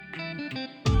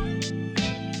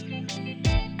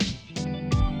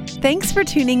Thanks for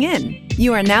tuning in.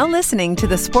 You are now listening to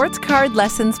the Sports Card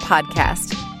Lessons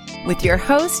Podcast with your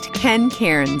host, Ken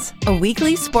Cairns, a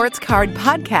weekly sports card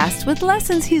podcast with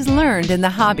lessons he's learned in the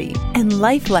hobby and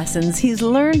life lessons he's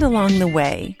learned along the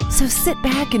way. So sit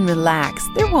back and relax.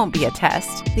 There won't be a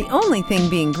test. The only thing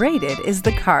being graded is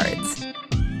the cards.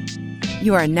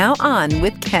 You are now on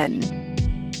with Ken.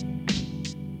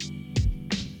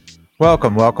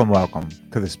 Welcome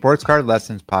to the Sports Card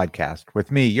Lessons Podcast with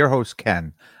me, your host,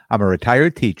 Ken. I'm a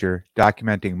retired teacher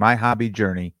documenting my hobby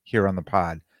journey here on the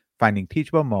pod, finding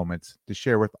teachable moments to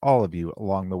share with all of you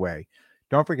along the way.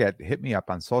 Don't forget to hit me up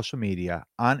on social media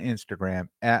on Instagram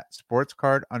at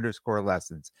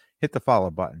sportscard_lessons. Hit the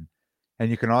follow button. And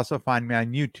you can also find me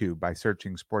on YouTube by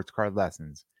searching Sports Card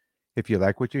Lessons. If you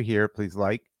like what you hear, please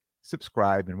like,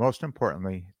 subscribe, and most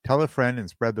importantly, tell a friend and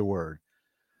spread the word.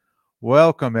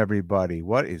 Welcome, everybody.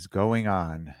 What is going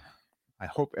on? I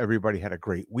hope everybody had a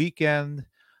great weekend.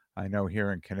 I know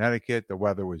here in Connecticut, the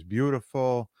weather was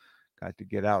beautiful. Got to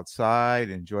get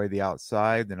outside, enjoy the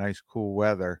outside, the nice cool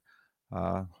weather.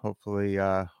 Hopefully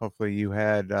you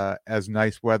had as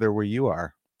nice weather where you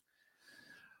are.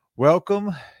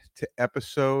 Welcome to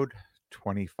episode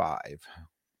 25.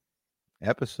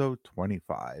 Episode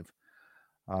 25.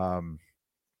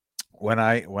 When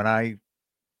I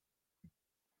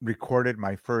recorded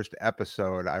my first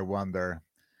episode, I wonder,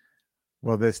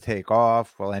 will this take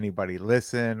off? Will anybody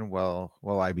listen? Will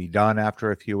I be done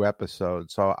after a few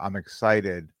episodes? So I'm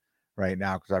excited right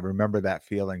now because I remember that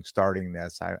feeling starting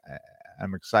this.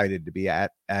 I'm excited to be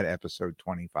at episode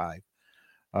 25.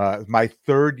 My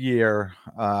third year,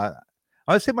 I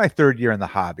would say my third year in the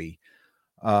hobby,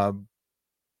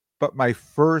 but my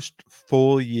first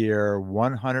full year,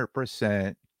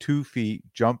 100%, 2 feet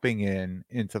jumping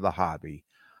into the hobby.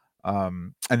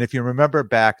 And if you remember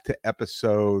back to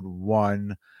episode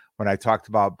 1, when I talked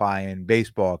about buying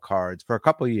baseball cards for a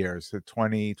couple of years, so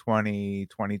 2020,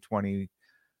 2020,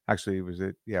 actually it was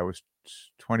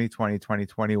 2020,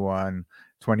 2021,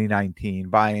 2019,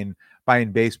 buying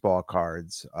baseball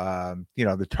cards,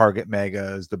 the Target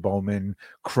Megas, the Bowman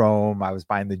Chrome. I was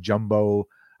buying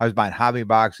hobby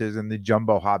boxes and the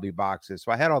jumbo hobby boxes.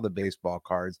 So I had all the baseball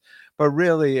cards, but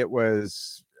really it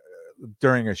was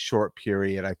during a short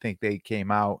period. I think they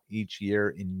came out each year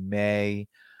in May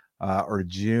or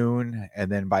June,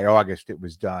 and then by August it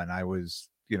was done. I was,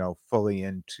 fully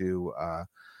into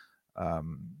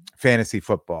fantasy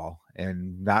football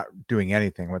and not doing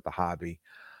anything with the hobby.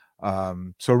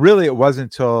 So really it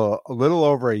wasn't until a little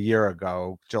over a year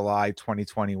ago, July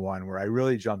 2021, where I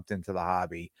really jumped into the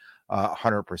hobby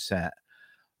 100%.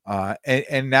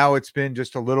 And now it's been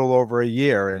just a little over a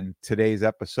year. In today's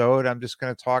episode, I'm just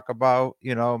going to talk about,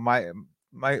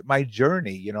 my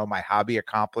journey, my hobby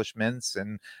accomplishments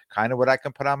and kind of what I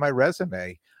can put on my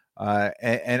resume.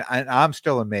 And I'm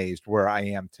still amazed where I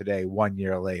am today, 1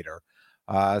 year later.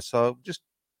 So just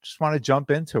want to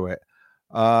jump into it.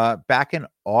 Back in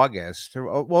August,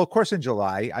 well, of course, in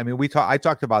July, I mean, I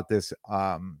talked about this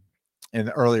in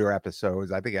the earlier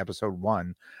episodes. I think episode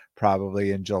 1,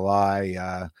 probably in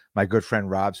July. My good friend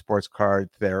Rob, sports card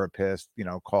therapist,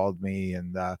 called me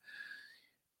and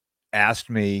asked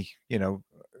me, do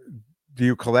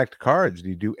you collect cards? Do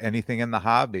you do anything in the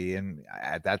hobby? And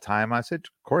at that time I said,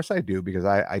 of course I do, because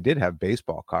I did have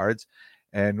baseball cards.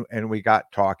 And we got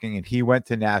talking, and he went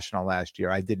to National last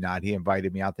year. I did not. He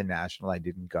invited me out to National. I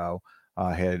didn't go.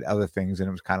 Had other things, and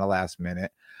it was kind of last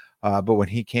minute. But when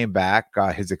he came back,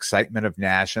 his excitement of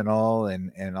National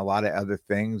and a lot of other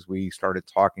things, we started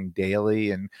talking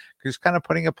daily and just kind of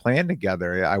putting a plan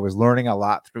together. I was learning a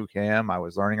lot through him. I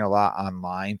was learning a lot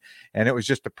online, and it was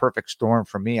just a perfect storm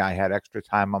for me. I had extra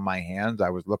time on my hands. I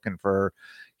was looking for,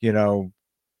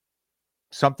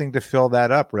 something to fill that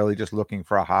up, really just looking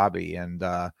for a hobby. And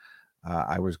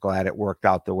I was glad it worked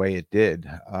out the way it did.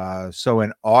 So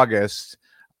in August,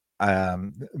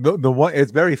 the one,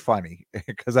 it's very funny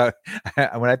because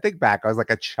when I think back, I was like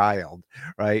a child,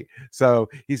 right? So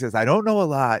he says, I don't know a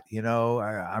lot,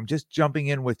 I'm just jumping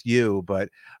in with you, but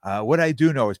what I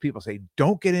do know is people say,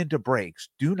 don't get into brakes.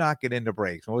 Do not get into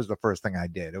brakes. What was the first thing I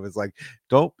did? It was like,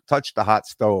 don't touch the hot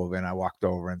stove. And I walked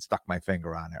over and stuck my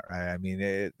finger on it, right? I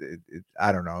mean,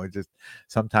 I don't know. It just,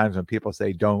 sometimes when people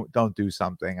say, don't do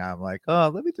something, I'm like,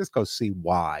 oh, let me just go see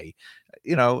why.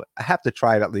 I have to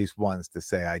try it at least once to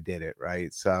say I did it,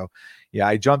 right? So yeah,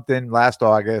 I jumped in last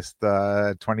August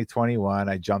 2021.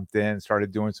 I jumped in,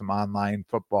 started doing some online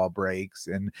football breaks,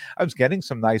 and I was getting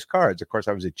some nice cards. Of course,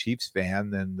 I was a Chiefs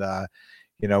fan, and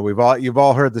you've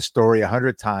all heard the story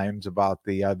 100 times about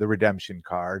the redemption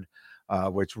card.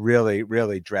 which really,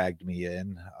 really dragged me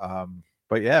in.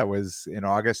 But yeah, it was in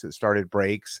August, it started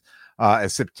breaks. In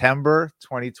September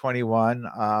 2021,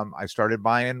 I started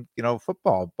buying,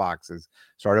 football boxes,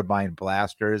 started buying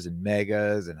blasters and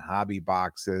megas and hobby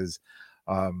boxes.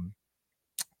 Um,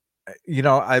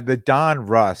 the Don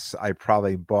Russ, I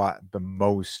probably bought the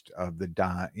most of the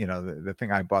Don, the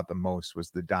thing I bought the most was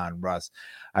the Don Russ.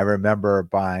 I remember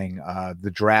buying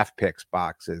the draft picks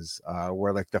boxes,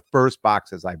 were like the first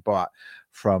boxes I bought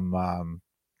from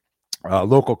a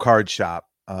local card shop.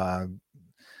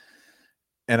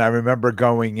 And I remember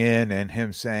going in and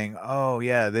him saying, "Oh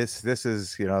yeah, this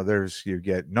is, you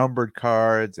get numbered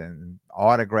cards and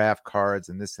autograph cards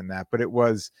and this and that." But it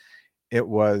was it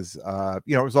was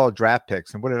all draft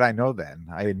picks. And what did I know then?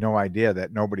 I had no idea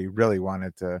that nobody really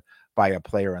wanted to buy a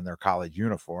player in their college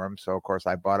uniform. So of course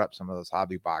I bought up some of those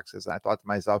hobby boxes. And I thought to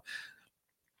myself,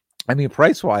 I mean,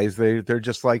 price wise, they're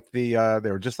just like they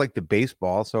were just like the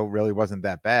baseball. So it really wasn't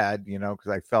that bad, because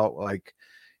I felt like,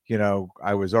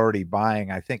 I was already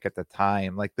buying, I think at the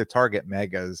time, like the Target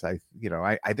Megas, I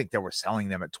think they were selling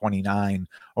them at 29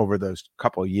 over those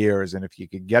couple of years. And if you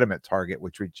could get them at Target,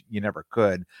 which you never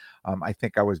could, I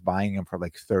think I was buying them for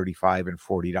like $35 and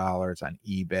 $40 on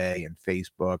eBay and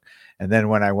Facebook. And then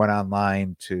when I went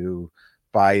online to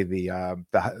buy the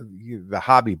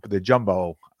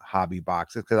jumbo hobby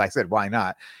boxes, because I said, why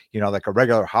not? Like a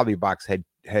regular hobby box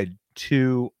had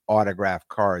 2 autograph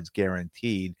cards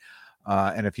guaranteed.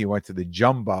 And if you went to the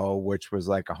jumbo, which was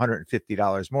like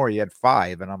 $150 more, you had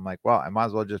 5. And I'm like, well, I might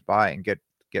as well just buy and get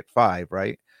 5,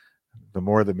 right? The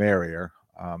more the merrier.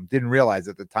 Didn't realize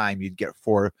at the time you'd get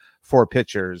four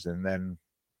pitchers and then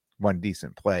 1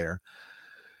 decent player.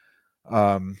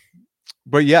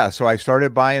 But yeah, so I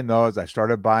started buying those. I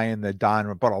started buying bought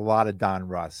a lot of Don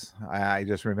Russ. I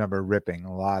just remember ripping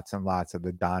lots and lots of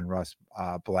the Don Russ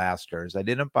blasters. I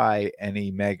didn't buy any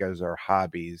megas or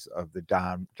hobbies of the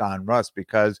Don Russ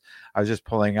because I was just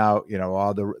pulling out,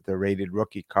 all the rated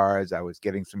rookie cards. I was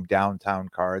getting some downtown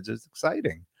cards. It was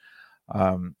exciting.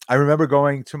 I remember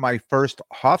going to my first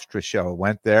Hofstra show.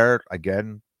 Went there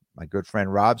again. My good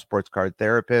friend Rob, sports card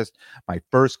therapist. My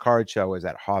first card show was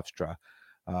at Hofstra.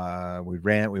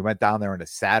 We went down there on a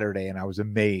Saturday and I was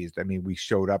amazed. I mean, we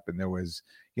showed up and there was,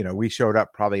 we showed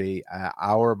up probably an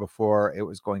hour before it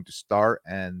was going to start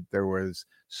and there was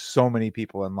so many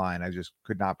people in line. I just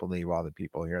could not believe all the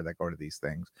people here that go to these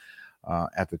things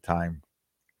at the time.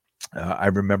 I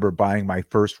remember buying my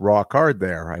first raw card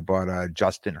there. I bought a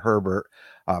Justin Herbert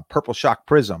Purple Shock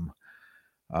Prism.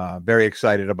 Very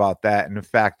excited about that. And in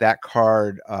fact, that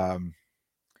card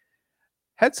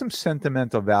had some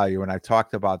sentimental value. And I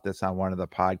talked about this on one of the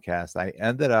podcasts. I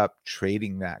ended up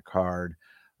trading that card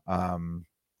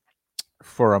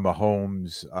for a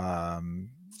Mahomes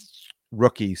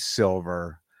rookie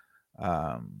silver.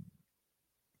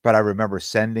 But I remember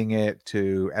sending it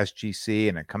to SGC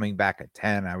and it coming back at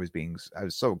 10. I was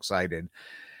so excited.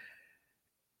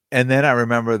 And then I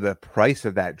remember the price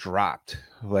of that dropped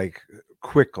like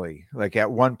quickly. Like at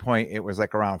one point it was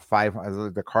like around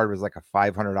the card was like a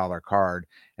 $500 card.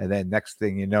 And then next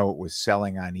thing you know, it was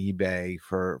selling on eBay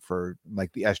for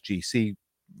like the SGC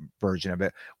version of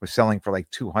it was selling for like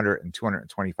 $200 and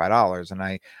 $225. And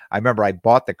I remember I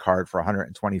bought the card for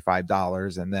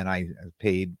 $125 and then I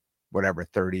paid whatever,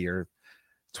 $30 or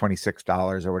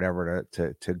 $26 or whatever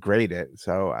to grade it.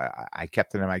 So I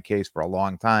kept it in my case for a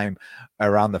long time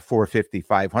around the $450,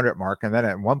 $500 mark. And then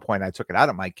at one point I took it out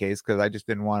of my case because I just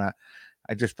didn't want to,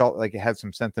 I just felt like it had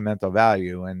some sentimental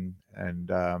value. And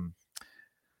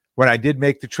when I did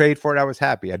make the trade for it, I was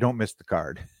happy. I don't miss the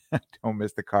card. I don't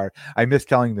miss the card. I miss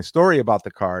telling the story about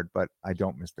the card, but I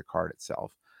don't miss the card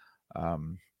itself.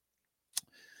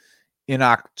 In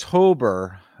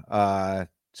October,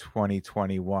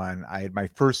 2021, I had my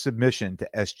first submission to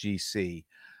SGC.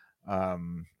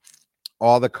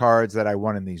 All the cards that I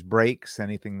won in these breaks,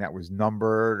 anything that was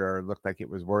numbered or looked like it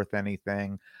was worth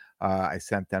anything, I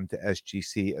sent them to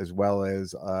SGC, as well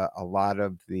as a lot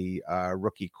of the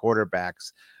rookie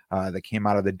quarterbacks that came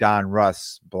out of the Don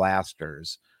Russ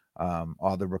blasters.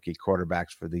 All the rookie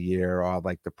quarterbacks for the year, all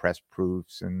like the press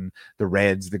proofs and the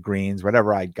reds, the greens,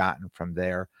 whatever I'd gotten from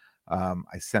there.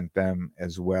 I sent them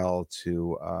as well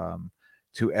to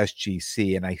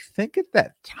SGC. And I think at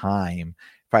that time,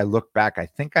 if I look back, I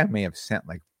think I may have sent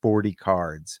like 40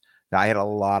 cards. Now, I had a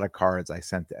lot of cards I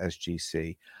sent to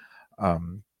SGC.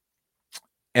 And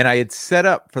I had set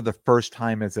up for the first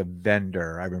time as a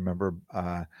vendor. I remember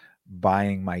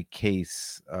buying my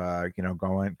case,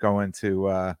 going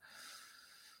to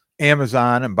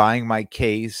Amazon and buying my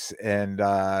case and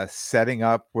setting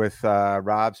up with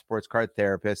Rob, sports card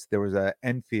therapist. There was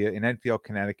in Enfield,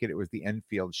 Connecticut. It was the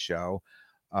Enfield show.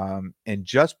 And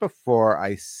just before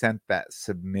I sent that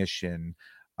submission,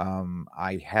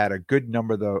 I had a good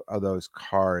number of those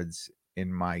cards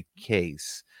in my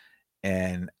case.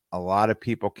 And a lot of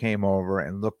people came over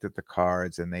and looked at the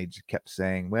cards, and they just kept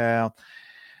saying, well,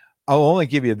 I'll only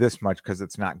give you this much because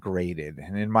it's not graded.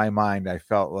 And in my mind, I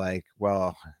felt like,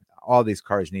 well, all these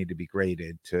cards need to be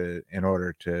graded in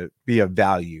order to be of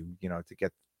value, to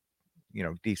get,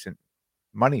 decent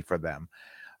money for them.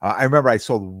 I remember I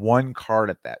sold one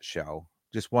card at that show,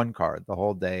 just one card the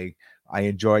whole day. I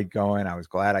enjoyed going. I was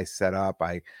glad I set up.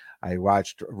 I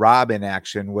watched Rob in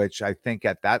action, which I think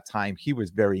at that time he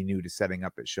was very new to setting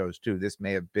up at shows too. This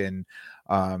may have been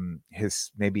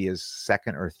his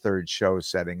second or third show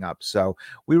setting up. So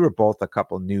we were both a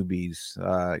couple newbies,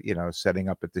 setting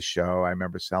up at the show. I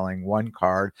remember selling one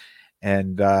card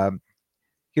and,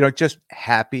 just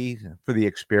happy for the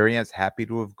experience, happy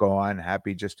to have gone,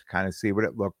 happy just to kind of see what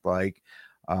it looked like.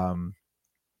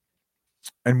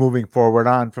 And moving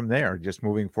forward from there.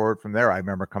 I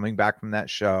remember coming back from that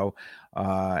show.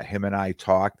 Him and I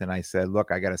talked, and I said,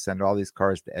 look, I got to send all these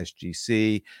cards to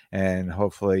SGC. And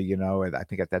hopefully, I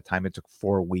think at that time it took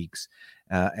 4 weeks.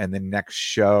 And the next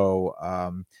show,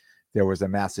 there was a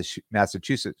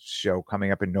Massachusetts show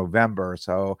coming up in November.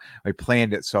 So I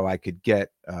planned it so I could get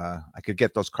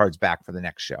those cards back for the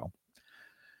next show.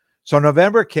 So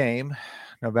November came,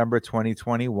 November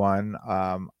 2021.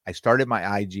 I started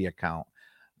my IG account.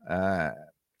 I'm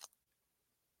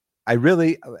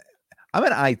an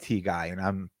IT guy,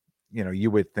 and you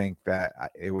would think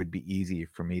that it would be easy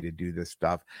for me to do this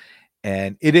stuff,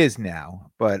 and it is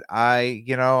now. But I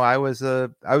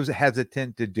was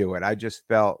hesitant to do it. I just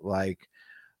felt like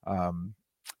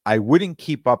I wouldn't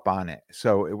keep up on it.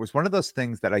 So it was one of those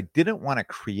things that I didn't want to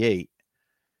create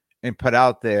and put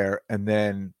out there, and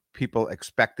then people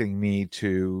expecting me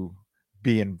to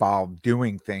be involved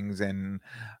doing things. And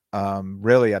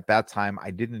really at that time, I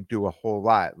didn't do a whole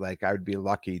lot. Like I would be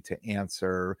lucky to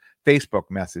answer Facebook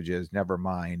messages, never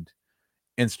mind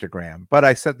Instagram. But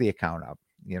I set the account up.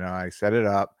 I set it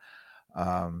up.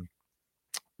 I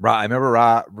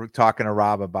remember talking to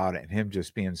Rob about it, and him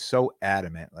just being so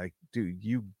adamant, like, dude,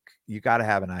 you got to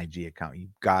have an IG account. You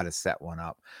got to set one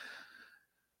up.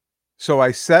 So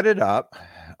I set it up.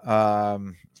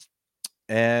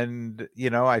 And,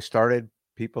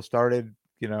 people started,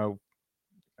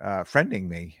 friending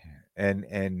me.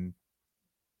 And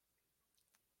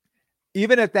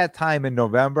even at that time in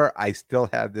November, I still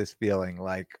had this feeling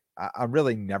like I'm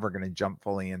really never going to jump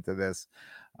fully into this.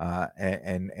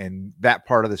 And that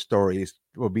part of the story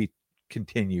will be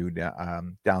continued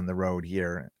down the road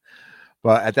here.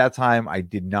 But at that time, I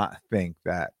did not think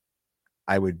that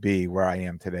I would be where I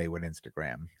am today with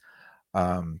Instagram.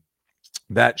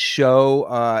 That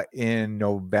show in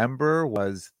November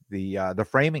was the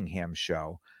Framingham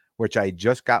show, which I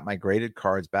just got my graded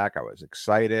cards back. I was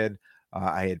excited.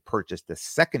 I had purchased a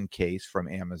second case from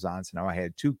Amazon, so now I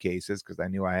had 2 cases because I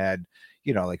knew I had,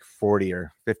 like 40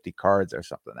 or 50 cards or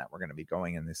something that were going to be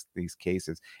going in these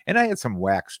cases. And I had some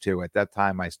wax too. At that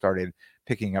time, I started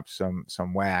picking up some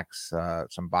wax,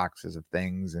 some boxes of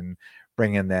things, and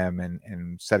bringing them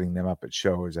and setting them up at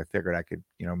shows. I figured I could,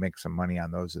 make some money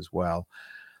on those as well.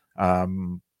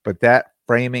 But that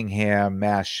Framingham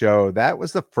Mass show, that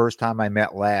was the first time I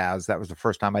met Laz. That was the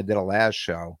first time I did a Laz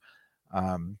show.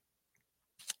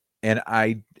 And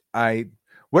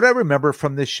what I remember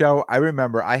from this show, I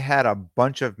remember I had a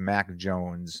bunch of Mac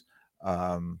Jones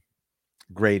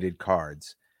graded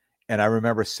cards, and I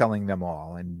remember selling them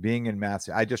all and being in Mass.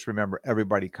 I just remember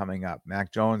everybody coming up,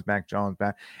 Mac Jones.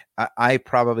 I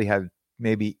probably had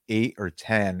maybe 8 or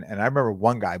 10. And I remember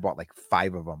one guy bought like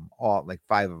 5 of them,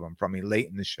 from me late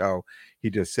in the show. He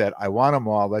just said, I want them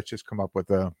all. Let's just come up with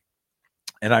and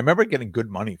I remember getting good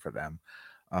money for them.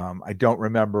 I don't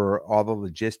remember all the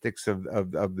logistics of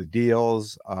the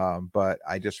deals, but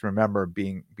I just remember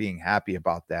being happy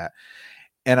about that.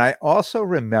 And I also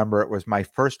remember it was my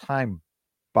first time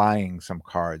buying some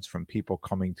cards from people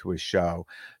coming to a show.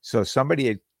 So somebody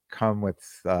had come with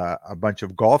a bunch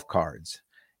of golf cards,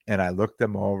 and I looked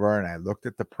them over and I looked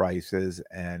at the prices,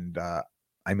 and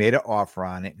I I made an offer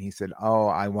on it, and he said, "Oh,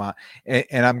 I want,"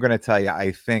 and I'm going to tell you,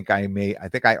 I think I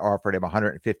offered him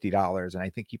 $150, and I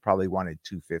think he probably wanted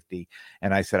 250.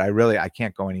 And I said, I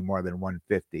can't go any more than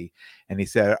 150. And he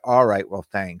said, "All right, well,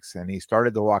 thanks." And he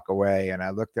started to walk away, and I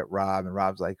looked at Rob, and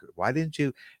Rob's like, "Why didn't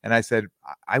you?" And I said,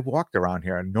 I walked around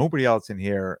here, and nobody else in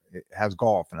here has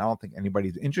golf, and I don't think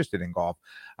anybody's interested in golf.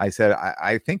 I said,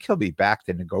 I think he'll be back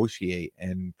to negotiate.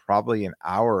 And probably an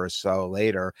hour or so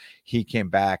later, he came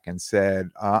back and said,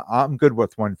 "I'm good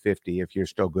with 150 if you're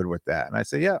still good with that." And I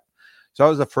said, "Yeah." So that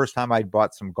was the first time I'd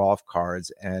bought some golf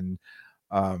cards. And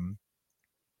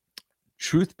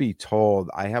truth be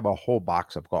told, I have a whole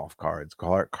box of golf cards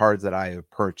that I have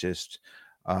purchased,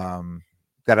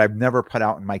 that I've never put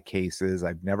out in my cases.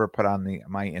 I've never put on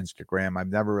my Instagram. I've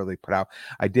never really put out.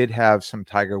 I did have some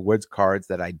Tiger Woods cards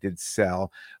that I did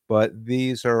sell, but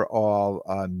these are all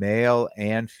male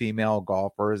and female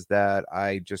golfers that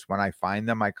I just, when I find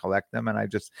them, I collect them. And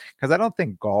because I don't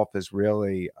think golf is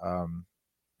really,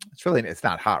 it's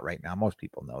not hot right now. Most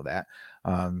people know that.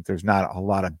 There's not a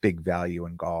lot of big value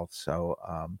in golf. So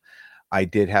I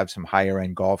did have some higher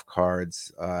end golf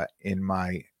cards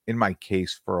in my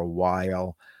case for a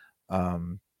while,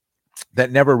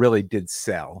 that never really did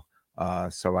sell.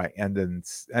 So I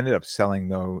ended up sending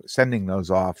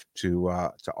those off to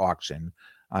auction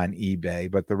on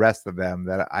eBay. But the rest of them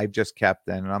that I've just kept,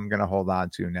 and I'm going to hold on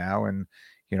to now, and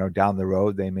down the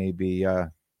road they may be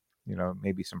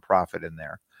maybe some profit in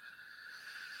there.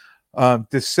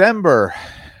 December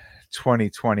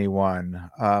 2021.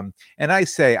 And I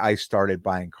say I started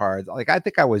buying cards. Like, I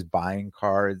think I was buying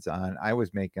cards I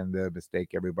was making the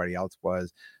mistake everybody else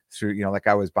was through, like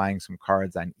I was buying some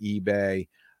cards on eBay,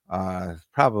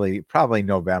 probably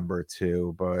November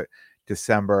too, but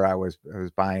December I was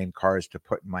buying cards to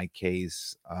put in my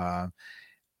case,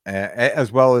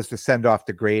 as well as to send off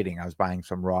the grading. I was buying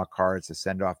some raw cards to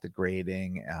send off the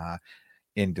grading.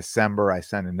 In December, I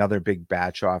sent another big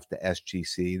batch off to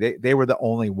SGC. They were the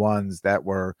only ones that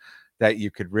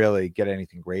you could really get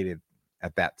anything graded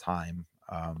at that time,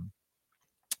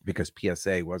 because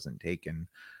PSA wasn't taking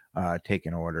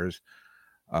orders.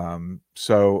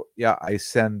 So yeah, I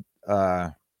sent.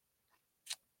 Well,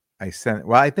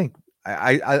 I think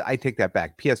I take that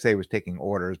back. PSA was taking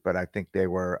orders, but I think they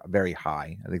were very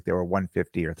high. I think they were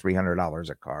 $150 or $300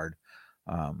 a card.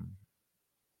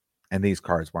 And these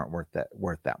cards weren't worth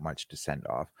that much to send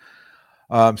off.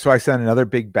 So I sent another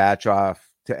big batch off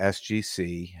to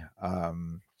SGC.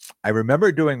 I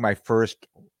remember doing my first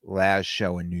Laz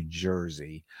show in New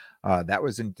Jersey. That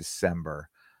was in December.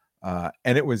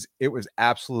 And it was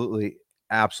absolutely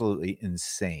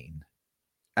insane.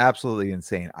 Absolutely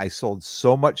insane. I sold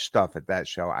so much stuff at that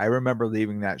show. I remember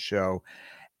leaving that show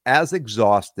as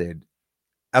exhausted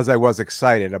as I was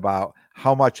excited about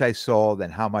how much I sold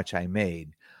and how much I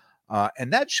made.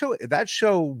 And that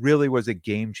show really was a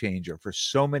game changer for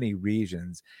so many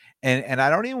reasons. And I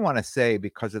don't even want to say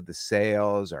because of the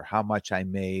sales or how much I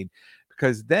made,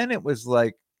 because then it was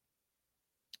like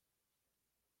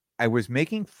I was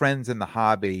making friends in the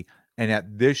hobby. And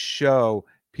at this show,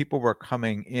 people were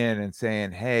coming in and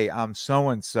saying, "Hey, I'm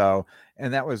so-and-so."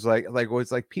 And that was like it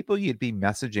was like people you'd be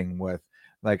messaging with.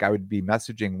 Like I would be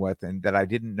messaging with, and that I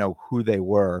didn't know who they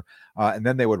were. And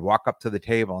then they would walk up to the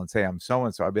table and say, "I'm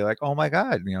so-and-so." I'd be like, "Oh my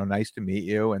God, nice to meet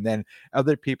you." And then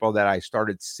other people that I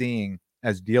started seeing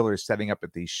as dealers setting up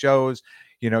at these shows,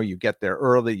 you get there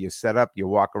early, you set up, you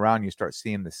walk around, you start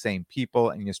seeing the same people,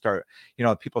 and you start,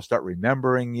 people start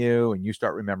remembering you, and you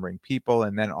start remembering people.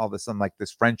 And then all of a sudden, like,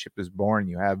 this friendship is born.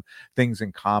 You have things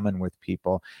in common with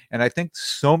people. And I think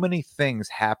so many things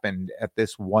happened at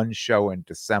this one show in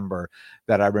December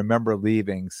that I remember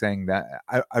leaving saying that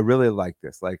I really like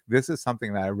this. Like, this is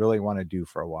something that I really want to do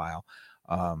for a while.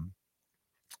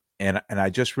 And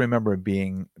I just remember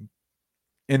being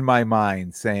in my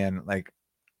mind saying, like,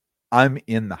 I'm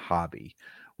in the hobby,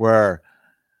 where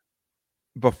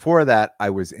before that I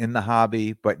was in the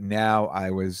hobby, but now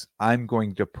I'm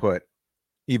going to put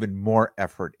even more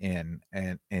effort into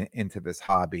this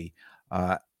hobby,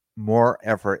 more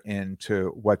effort into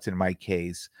what's in my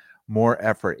case, more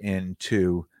effort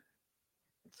into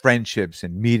friendships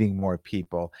and meeting more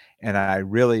people. And I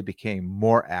really became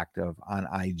more active on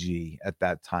IG at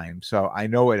that time. So I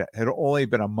know it had only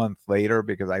been a month later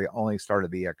because I only started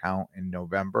the account in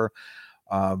November.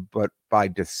 But by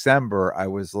December, I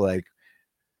was like,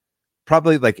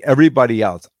 probably like everybody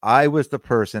else, I was the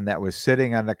person that was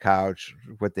sitting on the couch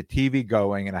with the TV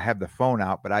going, and I have the phone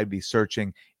out, but I'd be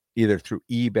searching either through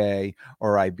eBay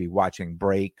or I'd be watching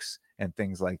breaks and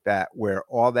things like that, where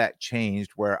all that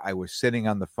changed, where I was sitting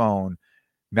on the phone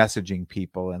messaging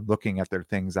people and looking at their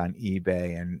things on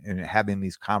eBay and having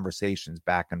these conversations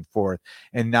back and forth,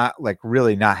 and not like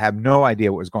really not have no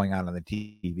idea what was going on the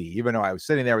TV, even though I was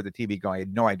sitting there with the TV going, I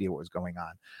had no idea what was going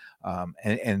on.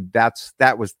 And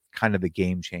that was kind of the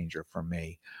game changer for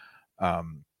me.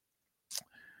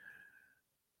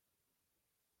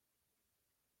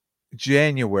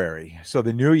 January. So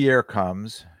the new year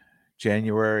comes,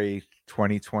 January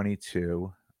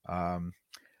 2022.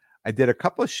 I did a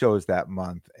couple of shows that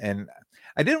month, and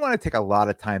I didn't want to take a lot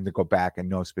of time to go back and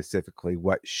know specifically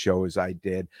what shows I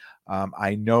did.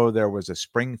 I know there was a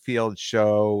Springfield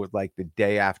show like the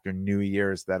day after New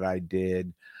Year's that I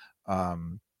did.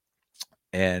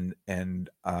 And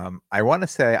I want to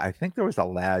say, I think there was a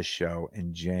Laz show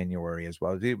in January as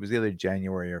well. It was either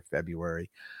January or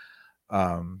February.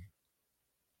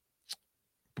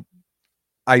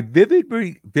 I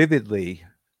vividly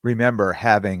remember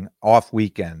having off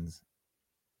weekends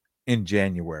in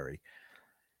January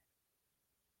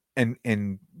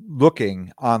and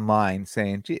looking online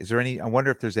saying, gee, is there any, I wonder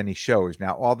if there's any shows.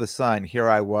 Now, all of a sudden, here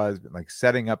I was like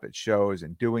setting up at shows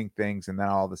and doing things. And then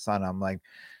all of a sudden I'm like,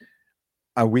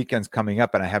 a weekend's coming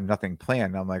up and I have nothing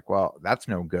planned. I'm like, well, that's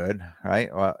no good,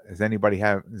 right? Well, is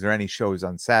there any shows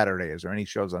on Saturday? Is there any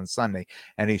shows on Sunday?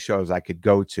 Any shows I could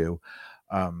go to?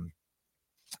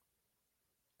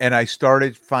 And I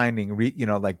started finding,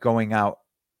 like going out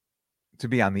to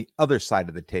be on the other side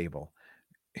of the table,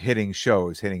 hitting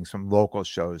some local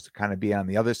shows to kind of be on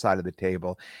the other side of the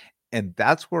table. And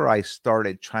that's where I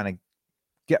started trying to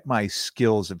get my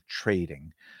skills of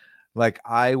trading. Like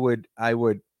to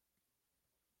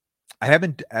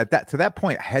that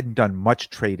point, I hadn't done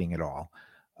much trading at all.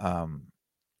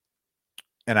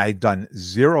 And I'd done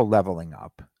zero leveling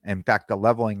up. In fact, the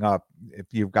leveling up, if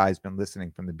you guys been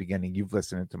listening from the beginning, you've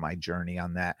listened to my journey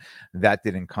on that. That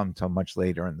didn't come till much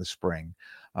later in the spring.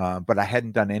 But I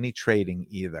hadn't done any trading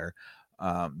either.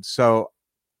 So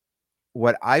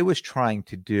what I was trying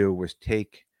to do was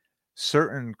take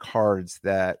certain cards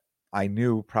that I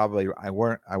knew probably I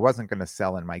wasn't going to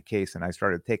sell in my case. And I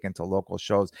started taking to local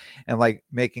shows and like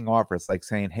making offers, like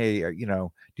saying, hey,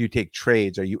 do you take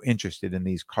trades? Are you interested in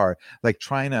these cards? Like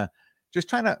trying to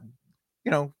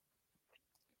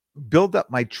build up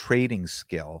my trading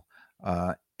skill.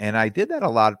 And I did that a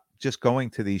lot, just going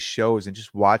to these shows and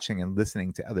just watching and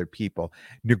listening to other people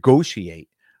negotiate,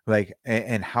 like,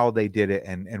 and how they did it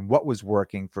and what was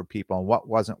working for people and what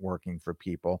wasn't working for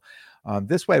people.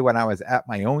 This way, when I was at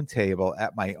my own table,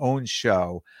 at my own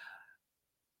show,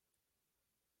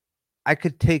 I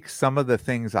could take some of the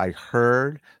things I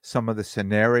heard, some of the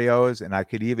scenarios, and I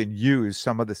could even use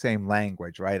some of the same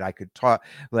language, right? I could talk,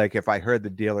 like if I heard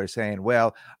the dealer saying,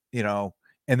 well,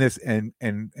 and this, and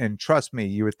trust me,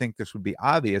 you would think this would be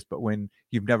obvious, but when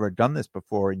you've never done this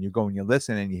before and you go and you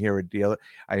listen and you hear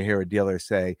I hear a dealer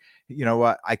say, you know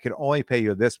what, I could only pay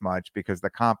you this much because the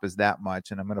comp is that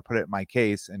much, and I'm going to put it in my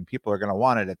case and people are going to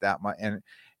want it at that much. And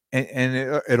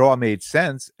it all made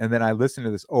sense. And then I listened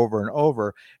to this over and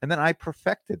over, and then I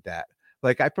perfected that.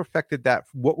 Like I perfected that,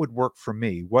 what would work for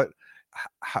me, what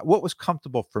was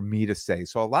comfortable for me to say.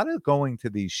 So a lot of going to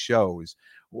these shows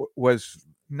was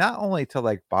not only to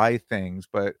like buy things,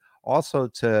 but also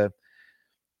to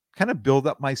kind of build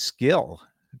up my skill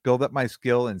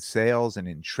in sales and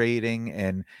in trading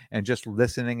and just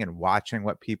listening and watching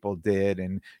what people did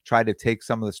and try to take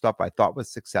some of the stuff I thought was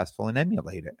successful and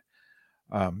emulate it.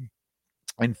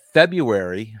 In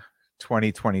February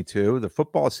 2022, the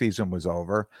football season was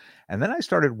over. And then I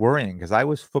started worrying because I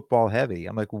was football heavy.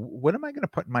 I'm like, what am I going to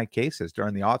put in my cases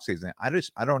during the off season? I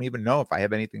don't even know if I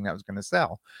have anything that was going to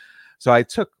sell. So I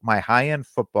took my high-end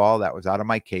football that was out of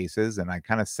my cases and I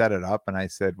kind of set it up and I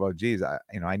said, well, geez,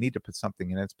 I need to put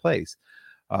something in its place.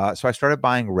 So I started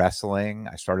buying wrestling.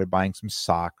 I started buying some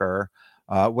soccer,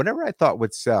 whatever I thought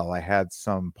would sell. I had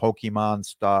some Pokemon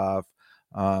stuff.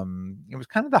 It was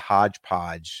kind of the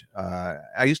hodgepodge.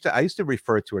 I used to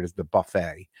refer to it as the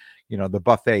buffet, the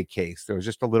buffet case. There was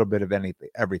just a little bit of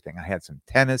everything. I had some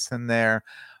tennis in there.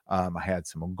 I had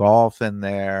some golf in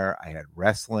there. I had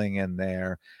wrestling in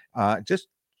there. Just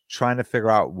trying to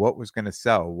figure out what was going to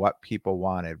sell, what people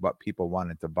wanted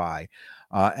to buy.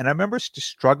 And I remember just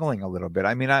struggling a little bit.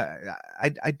 I mean,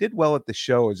 I did well at the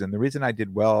shows, and the reason I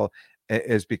did well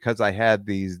is because I had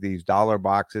these dollar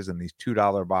boxes and these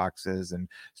 $2 boxes and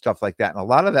stuff like that. And a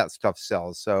lot of that stuff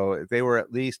sells. So they were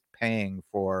at least paying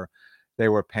for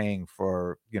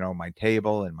my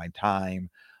table and my time.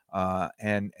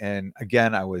 And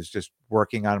again, I was just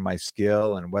working on my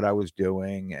skill and what I was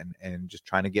doing and just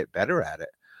trying to get better at it.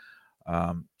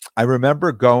 I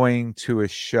remember going to a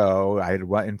show.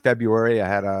 In February, I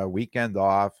had a weekend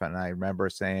off, and I remember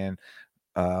saying,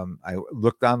 I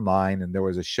looked online, and there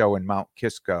was a show in Mount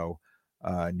Kisco,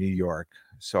 New York.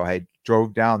 So I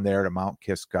drove down there to Mount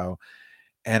Kisco,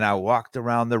 and I walked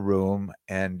around the room,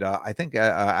 and I think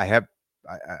I have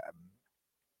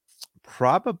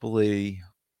probably,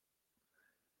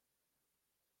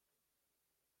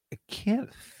 I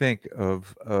can't think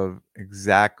of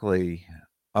exactly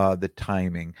the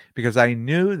timing, because I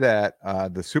knew that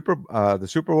the Super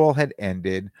Bowl had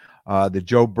ended. The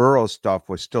Joe Burrow stuff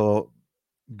was still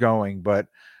going, but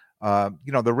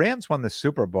the Rams won the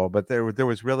Super Bowl, but there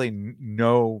was really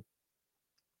no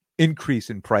increase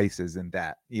in prices in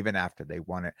that, even after they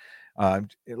won it.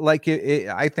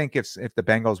 I think if the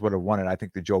Bengals would have won it, I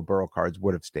think the Joe Burrow cards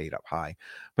would have stayed up high.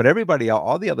 But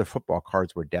all the other football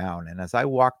cards were down. And as I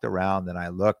walked around and I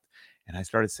looked, and I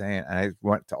started saying, and I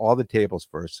went to all the tables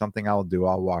first. Something I'll do,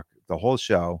 I'll walk the whole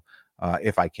show.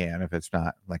 If I can, if it's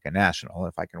not like a national,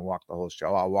 if I can walk the whole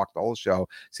show, I'll walk the whole show,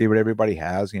 see what everybody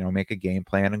has, make a game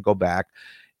plan and go back.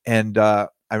 And I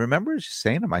remember just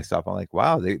saying to myself, I'm like,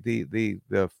 wow,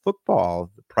 the football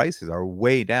prices are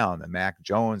way down. The Mac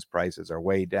Jones prices are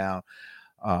way down.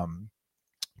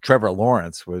 Trevor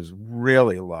Lawrence was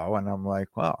really low. And I'm like,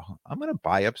 well, I'm going to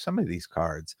buy up some of these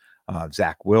cards.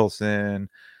 Zach Wilson,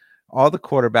 all the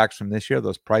quarterbacks from this year,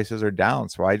 those prices are down.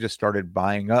 So I just started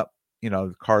buying up,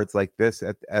 cards like this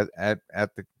at the,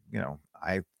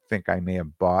 I think I may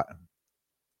have bought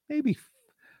maybe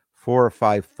 4 or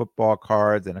 5 football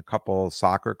cards and a couple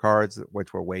soccer cards,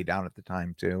 which were way down at the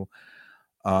time too.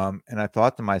 And I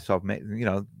thought to myself,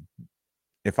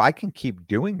 if I can keep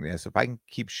doing this, if I can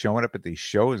keep showing up at these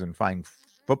shows and find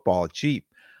football cheap,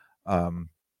 I'll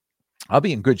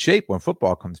be in good shape when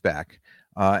football comes back.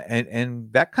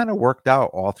 And that kind of worked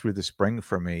out all through the spring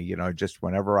for me, just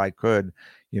whenever I could,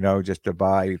 just to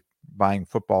buying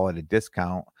football at a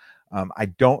discount. I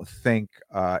don't think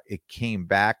it came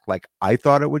back like I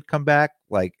thought it would come back,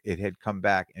 like it had come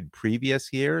back in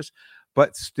previous years.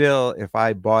 But still, if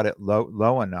I bought it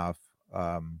low enough,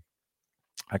 I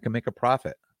can make a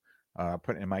profit,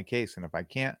 put it in my case. And if I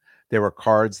can't, there were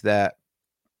cards that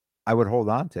I would hold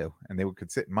on to, and they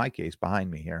could sit in my case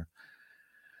behind me here.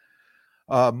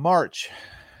 March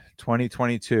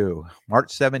 2022,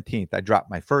 March 17th, I dropped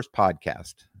my first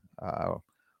podcast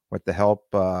with the help,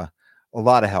 a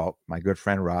lot of help. My good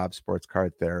friend Rob, sports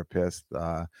card therapist,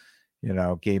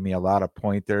 gave me a lot of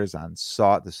pointers on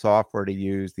the software to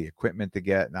use, the equipment to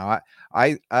get. Now,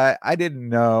 I didn't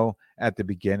know at the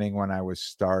beginning when I was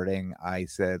starting. I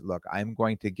said, look, I'm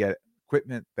going to get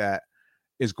equipment that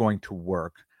is going to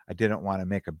work. I didn't want to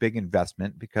make a big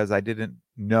investment because I didn't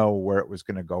know where it was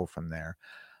going to go from there.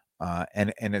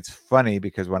 And it's funny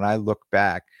because when I look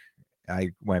back,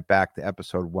 I went back to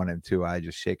episode 1 and 2, I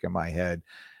just shaking my head.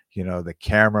 The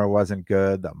camera wasn't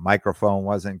good. The microphone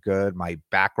wasn't good. My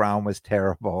background was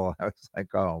terrible. I was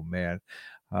like, oh man.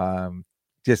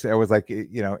 It was like,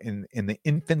 in the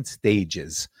infant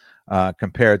stages,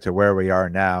 compared to where we are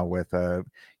now with a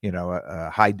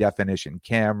high definition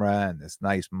camera and this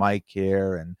nice mic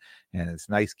here and this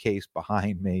nice case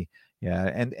behind me. Yeah.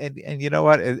 And you know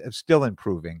what? It's still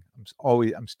improving.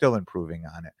 I'm still improving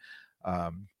on it.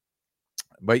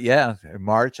 But yeah, in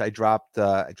March I dropped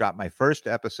my first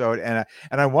episode, and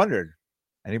I wondered,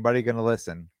 anybody going to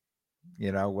listen?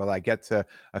 Will I get to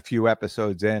a few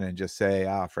episodes in and just say,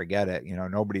 forget it?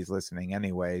 Nobody's listening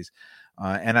anyways.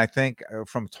 And I think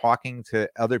from talking to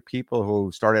other people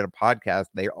who started a podcast,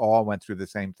 they all went through the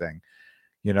same thing.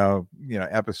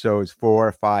 Episodes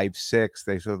 4, 5, 6.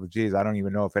 They said, geez, I don't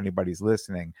even know if anybody's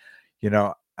listening. I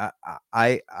don't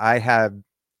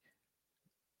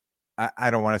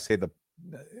want to say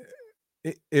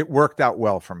it worked out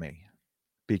well for me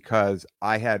because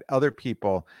I had other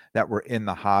people that were in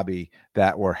the hobby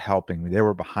that were helping me. They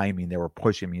were behind me. They were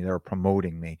pushing me. They were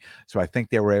promoting me. So I think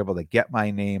they were able to get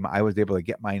my name. I was able to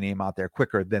get my name out there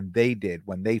quicker than they did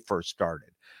when they first started.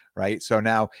 Right. So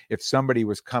now if somebody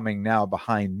was coming now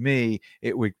behind me,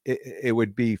 it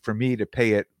would be for me to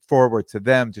pay it forward to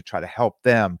them to try to help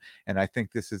them. And I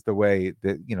think this is the way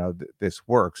that, this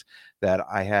works, that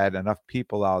I had enough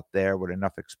people out there with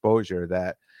enough exposure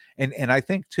that, and I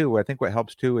think what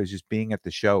helps too is just being at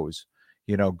the shows,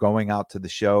 going out to the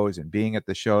shows and being at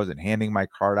the shows and handing my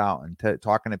card out and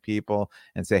talking to people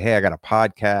and say, hey, I got a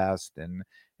podcast, and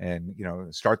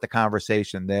start the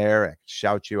conversation there,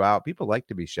 shout you out. People like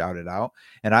to be shouted out,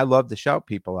 and I love to shout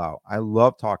people out. I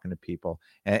love talking to people,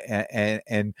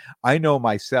 and I know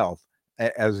myself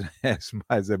as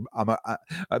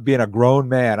being a grown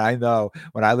man. I know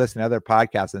when I listen to other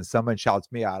podcasts and someone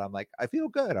shouts me out, I'm like, I feel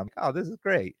good. I'm like, oh, this is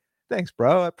great. Thanks,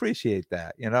 bro. I appreciate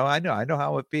that. I know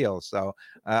how it feels. So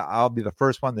I'll be the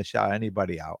first one to shout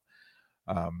anybody out.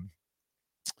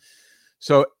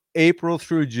 So April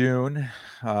through June,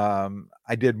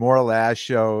 I did more or less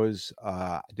shows.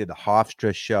 I did the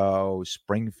Hofstra show,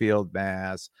 Springfield,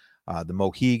 Mass, the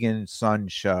Mohegan Sun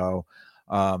show.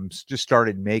 Just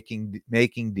started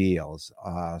making deals.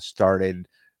 Started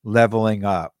leveling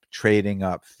up, trading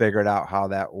up. Figured out how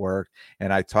that worked,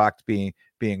 and I talked being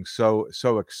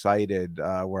so excited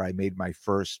where I made my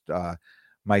first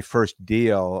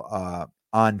deal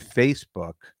on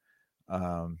Facebook.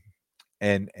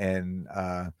 And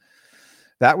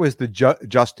that was the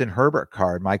Justin Herbert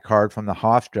card, my card from the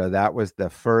Hofstra. That was the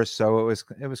first. So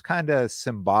it was kind of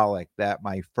symbolic that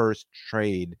my first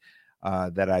trade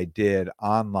that I did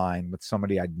online with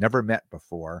somebody I'd never met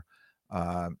before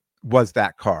was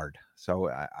that card. So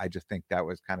I just think that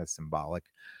was kind of symbolic.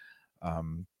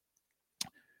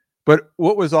 But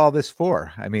what was all this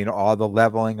for? I mean, all the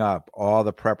leveling up, all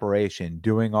the preparation,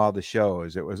 doing all the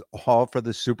shows. It was all for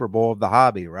the Super Bowl of the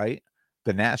hobby, right?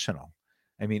 The National.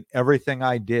 I mean, everything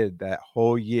I did that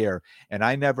whole year, and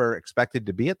I never expected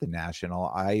to be at the National.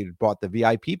 I bought the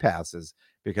VIP passes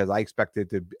because I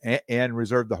expected to, and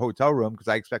reserved the hotel room because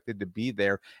I expected to be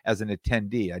there as an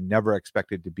attendee. I never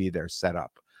expected to be there set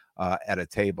up at a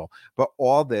table. But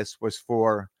all this was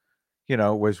for,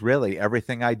 was really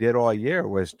everything I did all year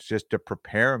was just to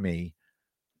prepare me,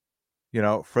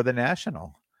 for the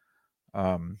National.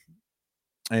 And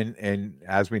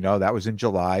as we know, that was in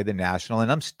July, the National,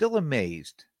 and I'm still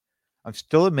amazed. I'm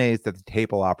still amazed at the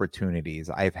table opportunities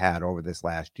I've had over this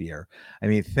last year. I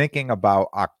mean, thinking about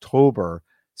October,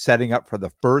 setting up for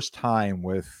the first time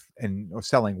and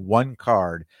selling one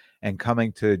card, and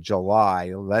coming to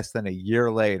July, less than a year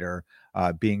later,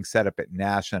 being set up at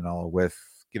National with,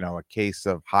 a case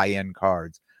of high-end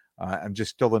cards. I'm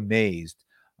just still amazed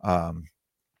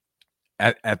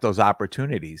at those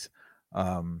opportunities.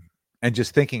 And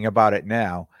just thinking about it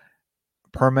now,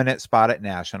 permanent spot at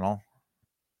National,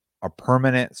 a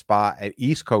permanent spot at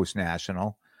East Coast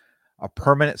National, a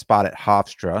permanent spot at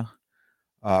Hofstra,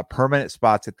 permanent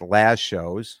spots at the last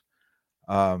shows.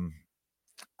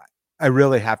 I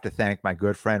really have to thank my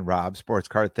good friend Rob, sports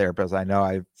card therapist. I know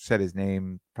I've said his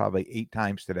name probably 8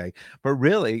 times today, but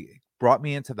really brought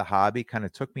me into the hobby, kind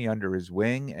of took me under his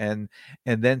wing, and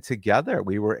then together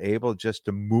we were able just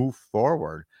to move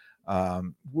forward.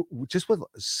 Just with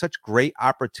such great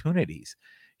opportunities.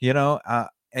 I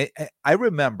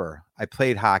remember I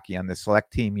played hockey on the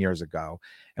select team years ago,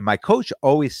 and my coach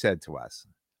always said to us,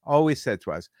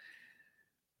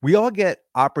 we all get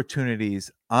opportunities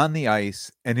on the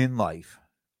ice and in life,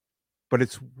 but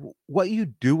it's what you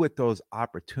do with those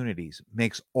opportunities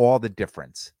makes all the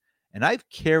difference. And I've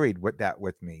carried that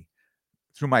with me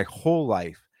through my whole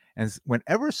life. And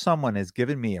whenever someone has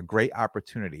given me a great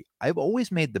opportunity, I've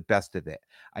always made the best of it.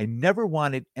 I never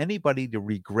wanted anybody to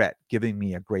regret giving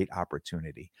me a great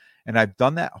opportunity. And I've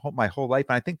done that my whole life.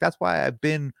 And I think that's why I've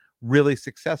been really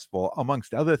successful,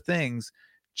 amongst other things.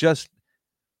 Just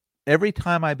every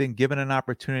time I've been given an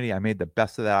opportunity, I made the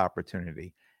best of that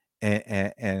opportunity.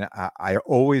 And I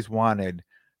always wanted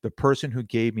the person who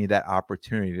gave me that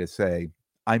opportunity to say,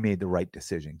 I made the right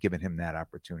decision, giving him that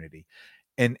opportunity.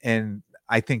 And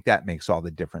I think that makes all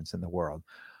the difference in the world.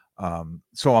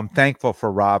 So I'm thankful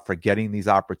for Rob for getting these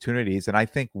opportunities. And I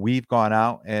think we've gone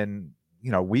out and,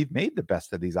 we've made the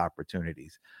best of these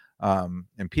opportunities.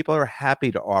 And people are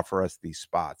happy to offer us these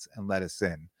spots and let us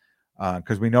in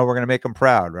because we know we're going to make them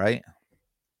proud, right?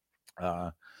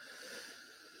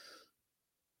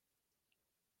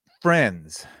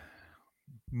 Friends.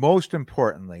 Most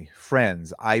importantly,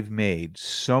 friends. I've made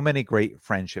so many great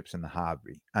friendships in the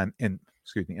hobby. In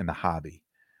the hobby.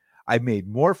 I've made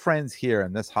more friends here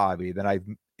in this hobby than I've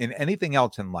in anything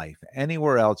else in life.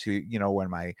 Anywhere else,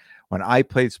 when I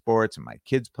played sports and my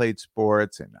kids played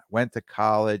sports and I went to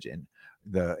college and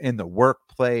in the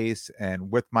workplace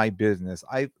and with my business,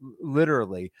 I've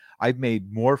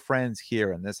made more friends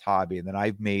here in this hobby than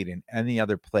I've made in any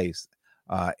other place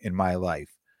in my life.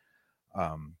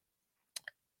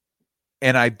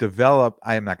 And I've developed,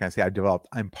 I'm not going to say I've developed,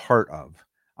 I'm part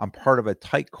of a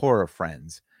tight core of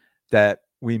friends that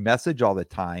we message all the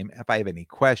time. If I have any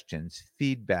questions,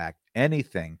 feedback,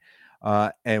 anything,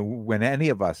 and when any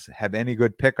of us have any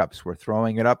good pickups, we're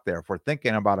throwing it up there. If we're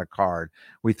thinking about a card,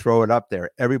 we throw it up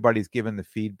there. Everybody's giving the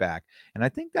feedback. And I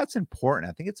think that's important.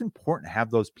 I think it's important to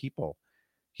have those people,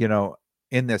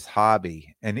 in this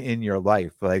hobby and in your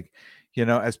life. Like,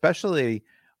 especially,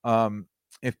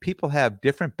 if people have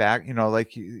different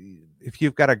like if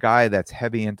you've got a guy that's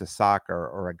heavy into soccer,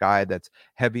 or a guy that's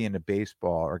heavy into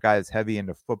baseball, or a guy that's heavy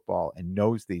into football and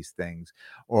knows these things,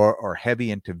 or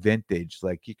heavy into vintage,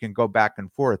 like you can go back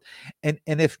and forth. And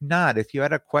if not, if you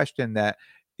had a question that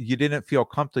you didn't feel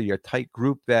comfortable, your tight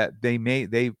group, that they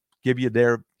give you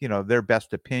their their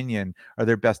best opinion or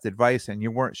their best advice, and you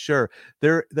weren't sure,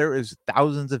 there is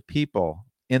thousands of people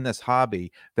in this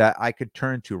hobby that I could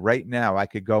turn to right now. I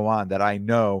could go on that I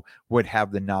know would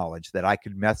have the knowledge, that I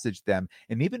could message them.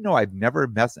 And even though I've never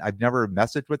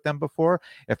messaged with them before,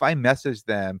 if I messaged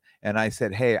them and I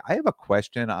said, hey, I have a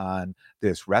question on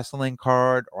this wrestling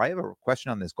card, or I have a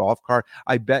question on this golf card,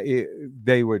 I bet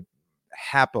they would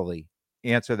happily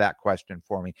answer that question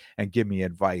for me and give me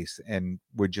advice, and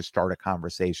would just start a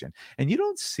conversation. And you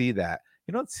don't see that.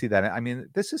 I mean,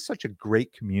 this is such a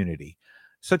great community.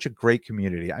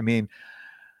 I mean,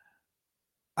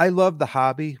 I love the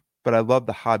hobby, but I love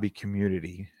the hobby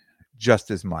community just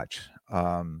as much.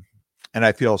 And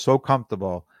I feel so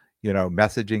comfortable,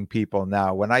 messaging people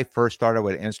now. When I first started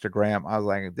with Instagram, I was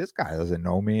like, this guy doesn't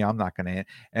know me, I'm not going to.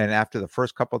 And after the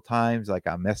first couple of times, like,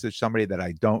 I message somebody that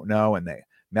I don't know, and they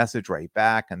message right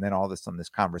back, and then all of a sudden this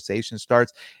conversation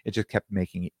starts. It just kept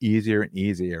making it easier and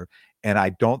easier. And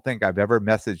I don't think I've ever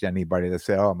messaged anybody to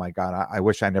say, oh my God, I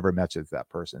wish I never messaged that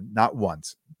person. Not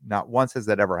once has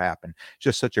that ever happened.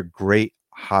 Just such a great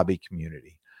hobby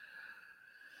community.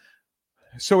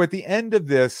 So at the end of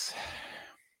this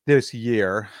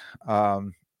year,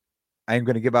 I'm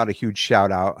going to give out a huge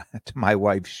shout out to my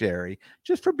wife, Sherry,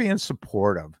 just for being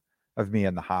supportive of me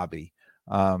in the hobby.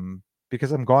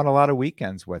 Because I'm going a lot of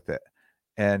weekends with it.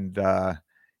 And,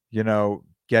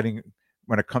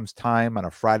 when it comes time on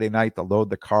a Friday night to load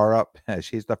the car up,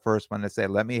 she's the first one to say,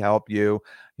 let me help you.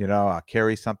 I'll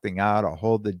carry something out. I'll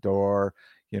hold the door,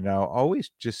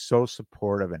 always just so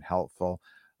supportive and helpful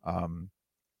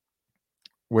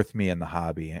with me in the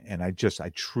hobby. And I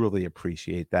truly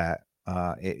appreciate that.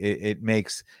 It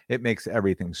makes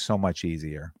everything so much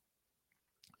easier.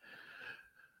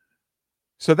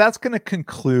 So that's going to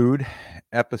conclude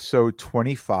episode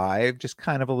 25, just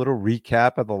kind of a little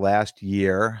recap of the last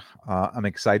year. I'm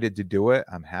excited to do it.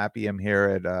 I'm happy I'm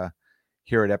here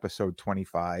at episode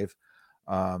 25.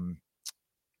 I'm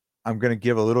going to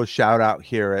give a little shout out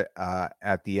here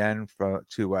at the end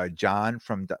to John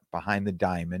from Behind the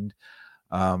Diamond.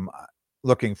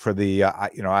 Looking for the,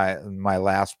 my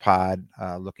last pod,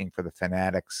 looking for the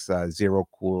Fanatics Zero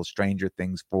Cool Stranger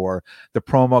Things for the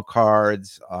promo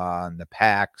cards, the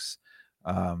packs,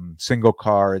 single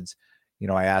cards.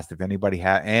 I asked if anybody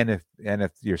had, and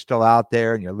if you're still out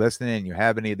there and you're listening and you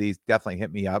have any of these, definitely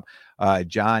hit me up.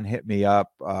 John hit me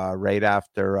up right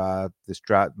after this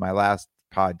drop. My last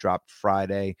pod dropped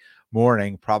Friday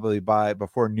morning, probably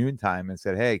before noontime, and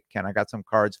said, hey, Ken, I got some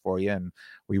cards for you. And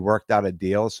we worked out a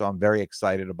deal. So I'm very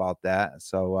excited about that.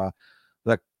 So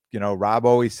look, Rob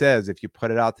always says, if you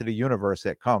put it out to the universe,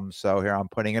 it comes. So here I'm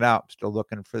putting it out. Still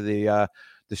looking for the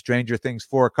Stranger Things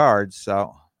 4 cards.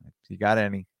 So if you got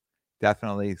any,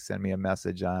 definitely send me a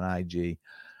message on IG.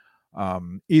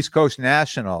 East Coast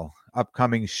National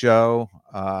upcoming show,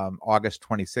 August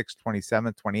 26th,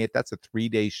 27th, 28th. That's a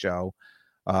 3-day show.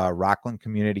 Rockland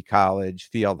Community College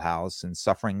Fieldhouse in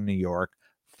Suffering, New York,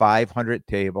 500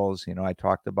 tables. I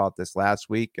talked about this last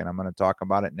week, and I'm going to talk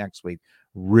about it next week.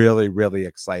 Really, really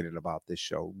excited about this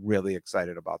show.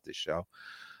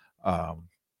 I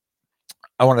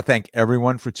want to thank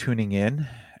everyone for tuning in.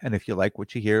 And if you like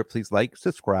what you hear, please like,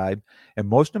 subscribe, and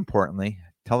most importantly,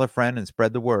 tell a friend and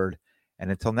spread the word. And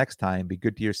until next time, be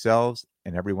good to yourselves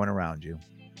and everyone around you.